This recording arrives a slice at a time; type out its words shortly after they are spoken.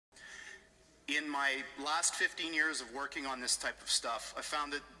In my last 15 years of working on this type of stuff, I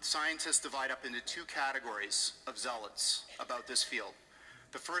found that scientists divide up into two categories of zealots about this field.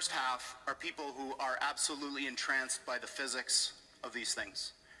 The first half are people who are absolutely entranced by the physics of these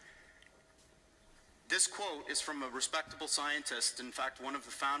things. This quote is from a respectable scientist, in fact, one of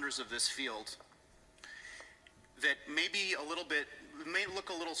the founders of this field, that may look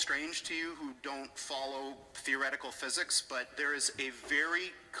a little strange to you who don't follow theoretical physics, but there is a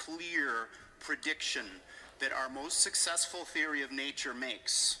very clear prediction that our most successful theory of nature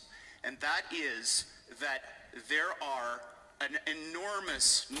makes, and that is that there are an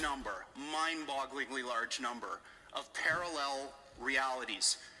enormous number, mind-bogglingly large number, of parallel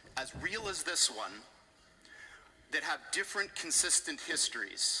realities, as real as this one, that have different consistent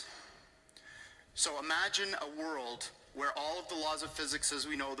histories. So imagine a world where all of the laws of physics as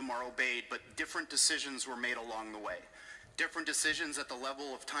we know them are obeyed, but different decisions were made along the way. Different decisions at the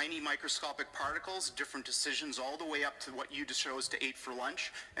level of tiny microscopic particles, different decisions all the way up to what you chose to eat for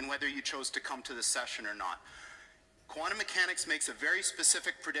lunch, and whether you chose to come to this session or not. Quantum mechanics makes a very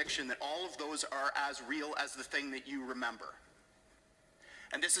specific prediction that all of those are as real as the thing that you remember.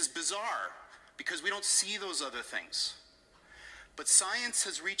 And this is bizarre, because we don't see those other things. But science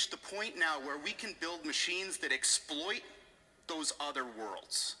has reached the point now where we can build machines that exploit those other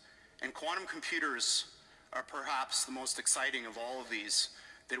worlds. And quantum computers are perhaps the most exciting of all of these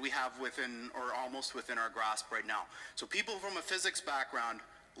that we have within, or almost within our grasp right now. So people from a physics background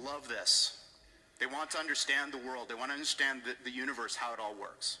love this. They want to understand the world. They want to understand the universe, how it all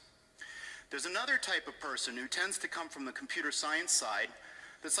works. There's another type of person who tends to come from the computer science side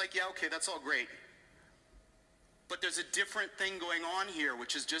that's like, yeah, okay, that's all great. But there's a different thing going on here,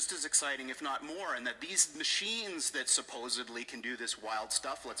 which is just as exciting, if not more, and that these machines that supposedly can do this wild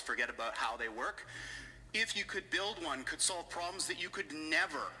stuff, let's forget about how they work, if you could build one, could solve problems that you could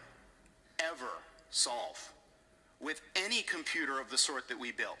never, ever solve with any computer of the sort that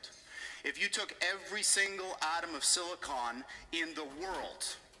we built. If you took every single atom of silicon in the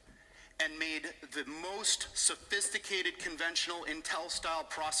world and made the most sophisticated conventional Intel-style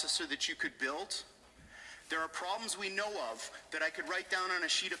processor that you could build, there are problems we know of that I could write down on a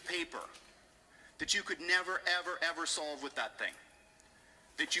sheet of paper that you could never, ever, ever solve with that thing,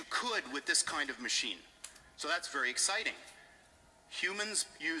 that you could with this kind of machine. So that's very exciting. Humans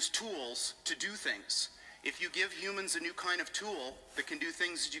use tools to do things. If you give humans a new kind of tool that can do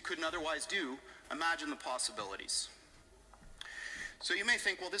things that you couldn't otherwise do, imagine the possibilities. So you may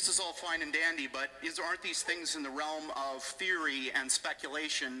think, well, this is all fine and dandy, but aren't these things in the realm of theory and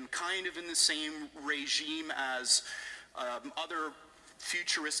speculation kind of in the same regime as other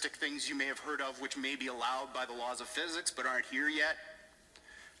futuristic things you may have heard of which may be allowed by the laws of physics but aren't here yet?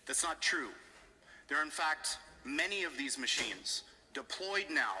 That's not true. There are in fact many of these machines deployed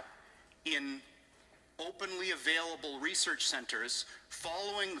now in openly available research centers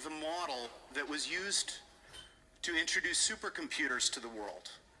following the model that was used to introduce supercomputers to the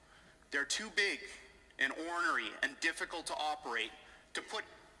world. They're too big and ornery and difficult to operate to put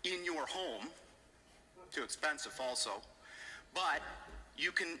in your home, too expensive also, but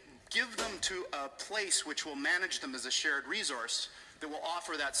you can give them to a place which will manage them as a shared resource that will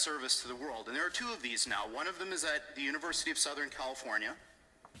offer that service to the world. And there are two of these now. One of them is at the University of Southern California.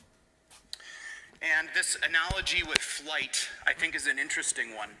 And this analogy with flight, I think, is an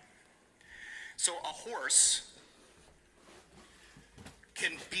interesting one. So a horse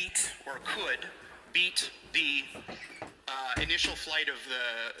can beat, or could beat, the initial flight of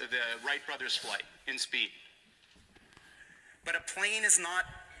the Wright brothers' flight in speed. But a plane is not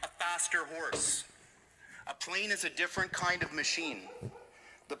a faster horse. A plane is a different kind of machine.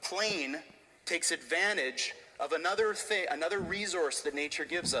 The plane takes advantage of another resource that nature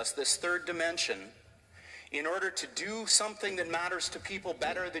gives us, this third dimension, in order to do something that matters to people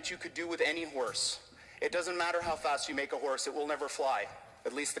better that you could do with any horse. It doesn't matter how fast you make a horse, it will never fly,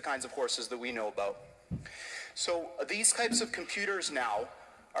 at least the kinds of horses that we know about. So these types of computers now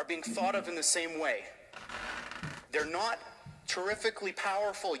are being thought of in the same way. They're not terrifically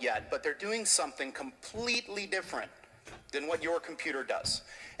powerful yet, but they're doing something completely different than what your computer does.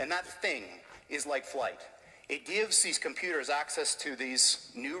 And that thing is like flight. It gives these computers access to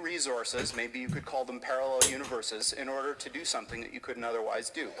these new resources, maybe you could call them parallel universes, in order to do something that you couldn't otherwise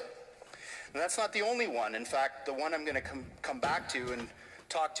do. And that's not the only one. In fact, the one I'm going to come back to and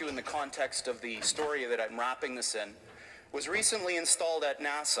talk to in the context of the story that I'm wrapping this in was recently installed at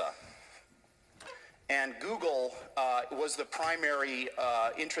NASA. And Google was the primary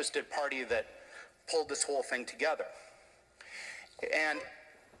interested party that pulled this whole thing together. And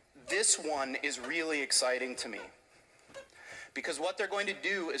this one is really exciting to me Because what they're going to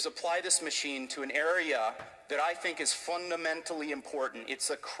do is apply this machine to an area that I think is fundamentally important. It's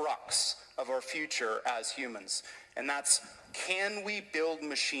a crux of our future as humans. And that's, can we build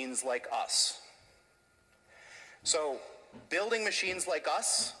machines like us? So, building machines like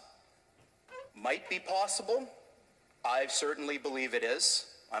us might be possible. I certainly believe it is.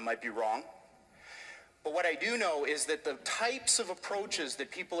 I might be wrong. But what I do know is that the types of approaches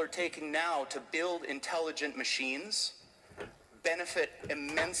that people are taking now to build intelligent machines benefit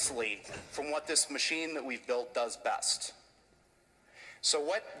immensely from what this machine that we've built does best. So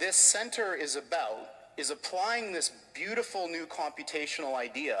what this center is about is applying this beautiful new computational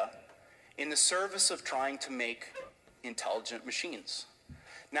idea in the service of trying to make intelligent machines.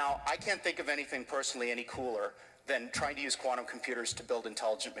 Now, I can't think of anything personally any cooler than trying to use quantum computers to build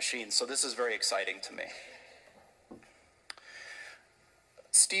intelligent machines, so this is very exciting to me.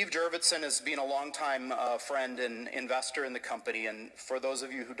 Steve Jurvetson has been a longtime friend and investor in the company, and for those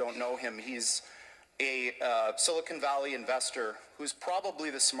of you who don't know him, he's a Silicon Valley investor who's probably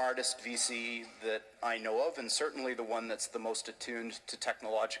the smartest VC that I know of, and certainly the one that's the most attuned to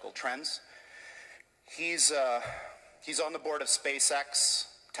technological trends. He's on the board of SpaceX,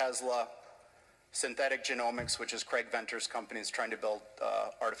 Tesla, Synthetic Genomics, which is Craig Venter's company, is trying to build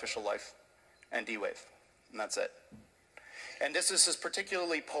artificial life, and D-Wave, and that's it. And this is his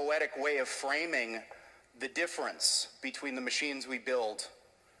particularly poetic way of framing the difference between the machines we build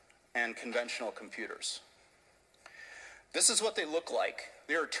and conventional computers. This is what they look like.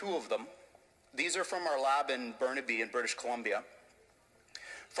 There are two of them. These are from our lab in Burnaby in British Columbia.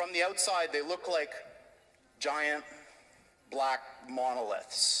 From the outside, they look like giant black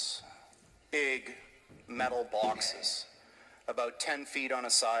monoliths, big metal boxes, about 10 feet on a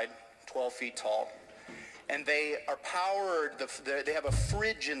side, 12 feet tall. And they are powered, they have a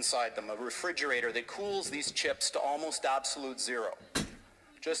fridge inside them, a refrigerator that cools these chips to almost absolute zero.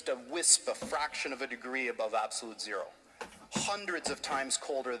 Just a wisp, a fraction of a degree above absolute zero. Hundreds of times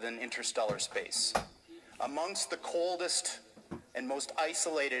colder than interstellar space. Amongst the coldest and most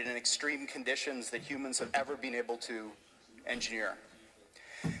isolated and extreme conditions that humans have ever been able to engineer.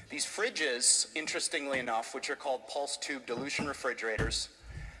 These fridges, interestingly enough, which are called pulse tube dilution refrigerators,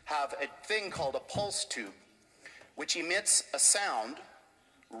 have a thing called a pulse tube, which emits a sound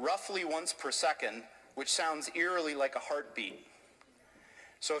roughly once per second, which sounds eerily like a heartbeat.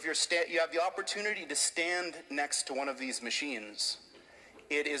 So if you have the opportunity to stand next to one of these machines,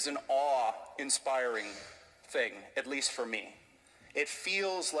 it is an awe-inspiring thing, at least for me. It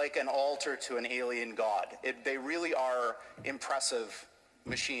feels like an altar to an alien god. They really are impressive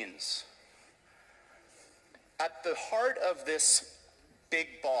machines. At the heart of this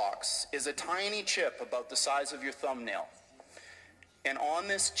big box is a tiny chip about the size of your thumbnail. And on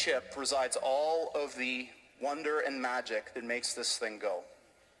this chip resides all of the wonder and magic that makes this thing go.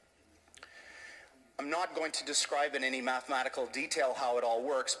 I'm not going to describe in any mathematical detail how it all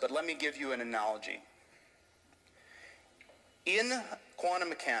works, but let me give you an analogy. In quantum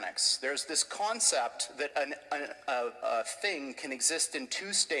mechanics, there's this concept that a thing can exist in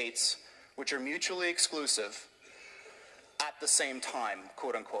two states which are mutually exclusive at the same time,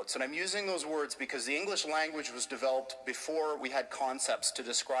 quote unquote. And I'm using those words because the English language was developed before we had concepts to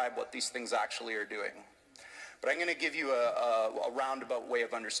describe what these things actually are doing. But I'm going to give you a roundabout way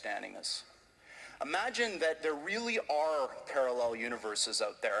of understanding this. Imagine that there really are parallel universes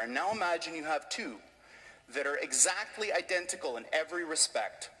out there, and now imagine you have two that are exactly identical in every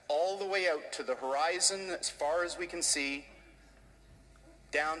respect, all the way out to the horizon as far as we can see,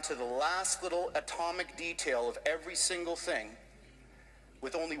 down to the last little atomic detail of every single thing,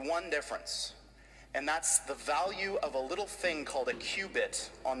 with only one difference. And that's the value of a little thing called a qubit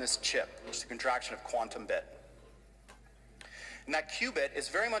on this chip, which is a contraction of quantum bit. And that qubit is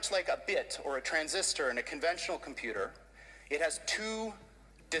very much like a bit or a transistor in a conventional computer. It has two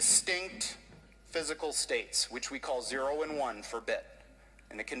distinct physical states, which we call 0 and 1 for bit.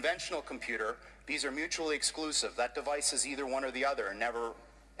 In a conventional computer, these are mutually exclusive. That device is either one or the other, and never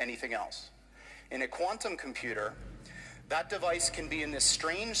anything else. In a quantum computer, that device can be in this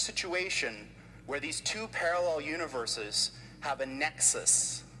strange situation where these two parallel universes have a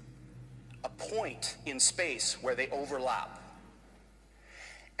nexus, a point in space where they overlap.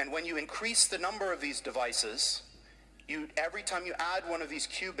 And when you increase the number of these devices, every time you add one of these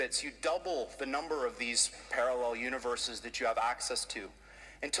qubits, you double the number of these parallel universes that you have access to,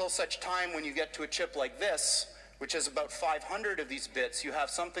 until such time when you get to a chip like this, which is about 500 of these bits, you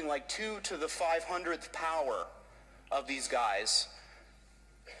have something like 2 to the 500th power of these guys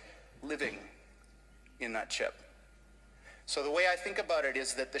living in that chip. So the way I think about it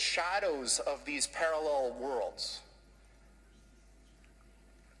is that the shadows of these parallel worlds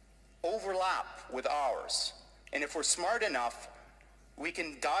overlap with ours. And if we're smart enough, we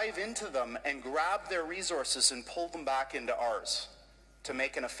can dive into them and grab their resources and pull them back into ours to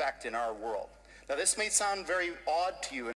make an effect in our world. Now, this may sound very odd to you.